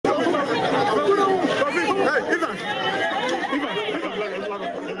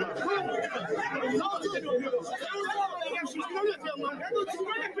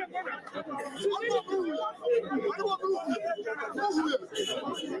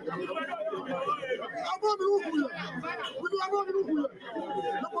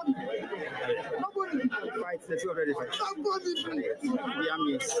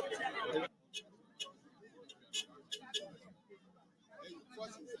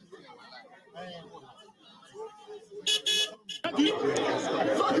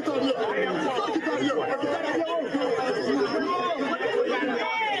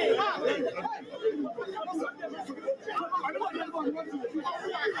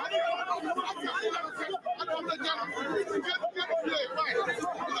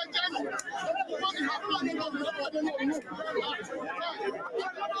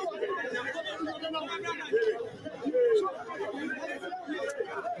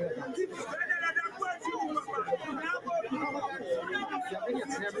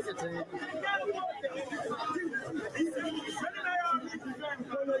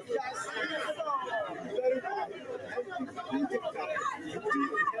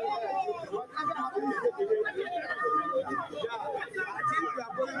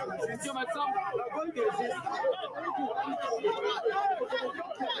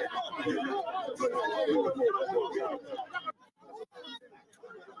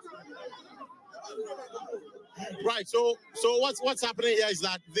Right. So what's happening here is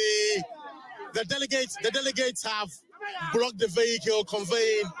that the delegates have blocked the vehicle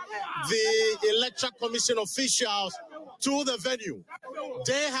conveying the Electoral Commission officials to the venue.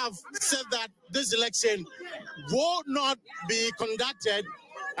 They have said that this election will not be conducted,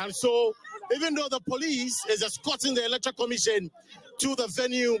 and so even though the police is escorting the Electoral Commission to the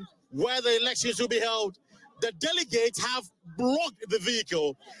venue where the elections will be held, the delegates have blocked the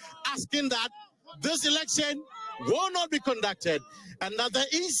vehicle, asking that this election will not be conducted and that the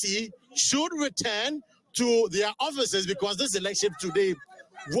EC should return to their offices because this election today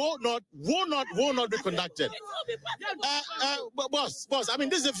will not be conducted. Boss, I mean,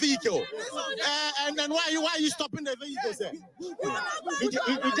 this is a vehicle. And then why are you stopping the vehicle, sir? We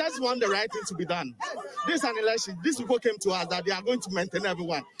just want the right thing to be done. This is an election. These people came to us that they are going to maintain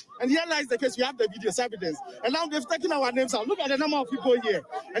everyone. And here lies the case. We have the video evidence. And now they've taken our names out. Look at the number of people here.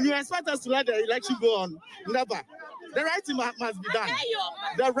 And you expect us to let the election go on? Never. The right thing must be done.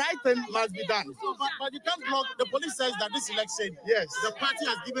 The right thing must be done. But you can't block. The police says that this election, yes, the party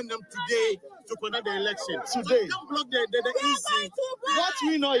has given them today to conduct the election. Today. So you can't block the EC. What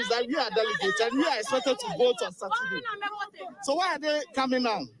we know is that we are delegates and we are expected to vote on Saturday. So why are they coming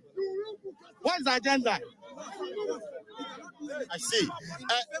now? What is the agenda? I see.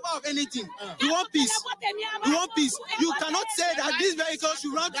 Favor of anything. You want peace. You want peace. You cannot say that this vehicle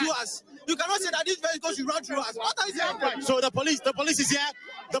should run through us. You cannot say that this vehicle should run through us. What are you saying? Right. So the police is here.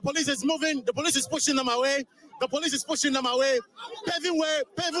 The police is moving. The police is pushing them away. The police is pushing them away, paving way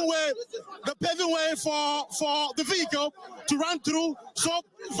for the vehicle to run through. So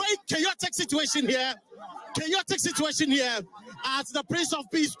very chaotic situation here at the Prince of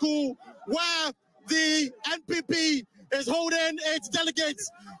Peace School, where the NPP is holding its delegates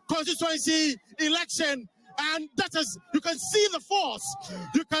constituency election, and that is, you can see the force,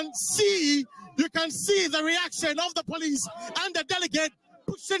 you can see the reaction of the police and the delegate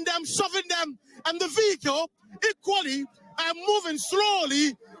pushing them, shoving them, and the vehicle equally are moving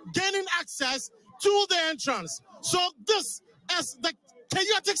slowly, gaining access to the entrance. So this is the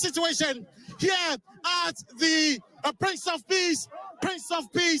chaotic situation here at the Prince of Peace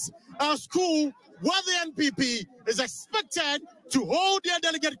School, where the NPP is expected to hold their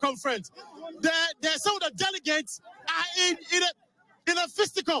delegate conference. Some of the delegates are in a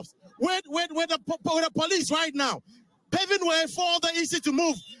fisticuffs with the police right now, paving way for the EC to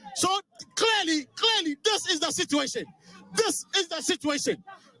move. So clearly, this is the situation. This is the situation.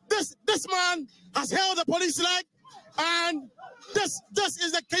 This man has held the police leg, and this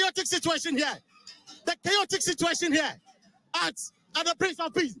is the chaotic situation here. The chaotic situation here at the Prince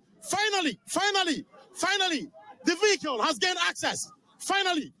of Peace. Finally, the vehicle has gained access.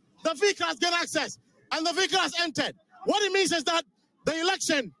 Finally, the vehicle has gained access, and the vehicle has entered. What it means is that the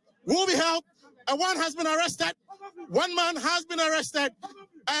election will be held, and one has been arrested. One man has been arrested,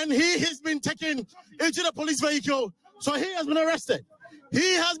 and he has been taken into the police vehicle. So he has been arrested.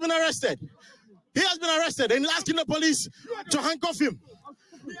 He has been arrested, and asking the police to handcuff him.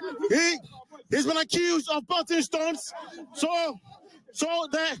 He's been accused of pelting stones.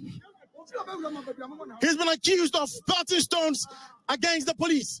 He's been accused of pelting stones against the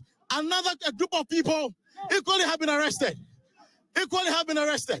police. Another group of people equally have been arrested.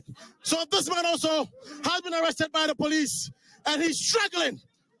 So this man also has been arrested by the police, and he's struggling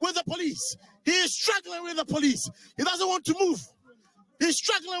with the police. He doesn't want to move. He's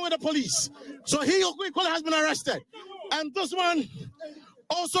struggling with the police. So he equally has been arrested. And this one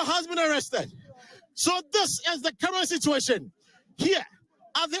also has been arrested. So this is the current situation here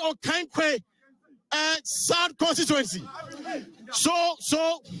at the Okaikwei South constituency.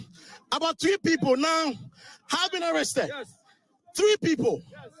 So about 3 people now have been arrested. 3 people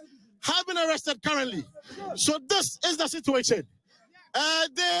have been arrested currently. So this is the situation.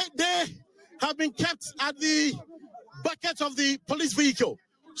 They have been kept at the bucket of the police vehicle.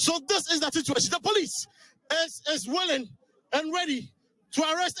 So this is the situation. The police is willing and ready to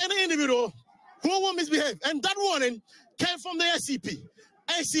arrest any individual who will misbehave. And that warning came from the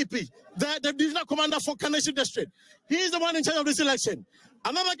ACP, the divisional commander for Kaneship District. He is the one in charge of this election.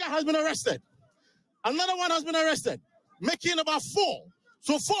 Another guy has been arrested. Another one has been arrested, making about 4.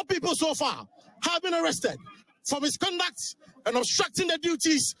 So 4 people so far have been arrested for misconduct and obstructing the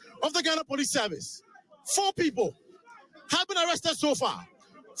duties of the Ghana Police Service. 4 people have been arrested so far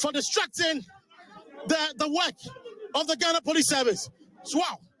for distracting the work of the Ghana Police Service. So,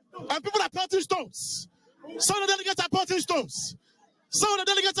 wow. And people are pelting stones. Some of the delegates are pelting stones. Some of the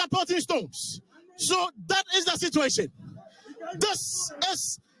delegates are pelting stones. So that is the situation. This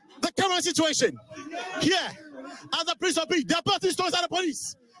is the current situation here at the Prince of Peace. They are pelting stones at the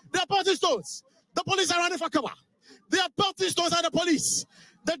police. They are pelting stones. The police are running for cover. They are pelting stones at the police.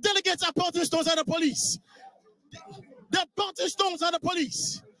 The delegates are pelting stones at the police. They are pelting stones at the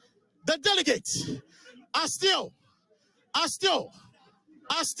police. The delegates are still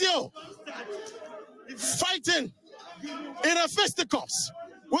fighting in a fisticuffs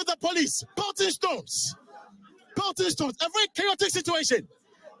with the police, pelting stones. A very chaotic situation.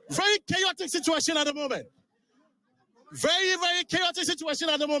 Very chaotic situation at the moment. Very, very chaotic situation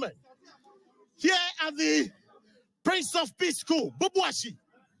at the moment. Here at the Prince of Peace School, Bubuashi.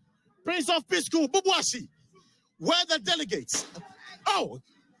 Prince of Peace School, Bubuashi. Where the delegates. Oh,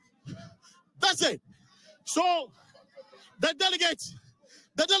 that's it. So the delegates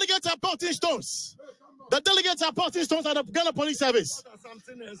are pelting stones. The delegates are pelting stones at the Ghana Police Service.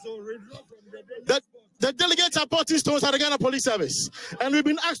 The delegates are pelting stones at the Ghana Police Service. And we've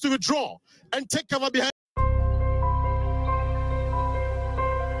been asked to withdraw and take cover behind.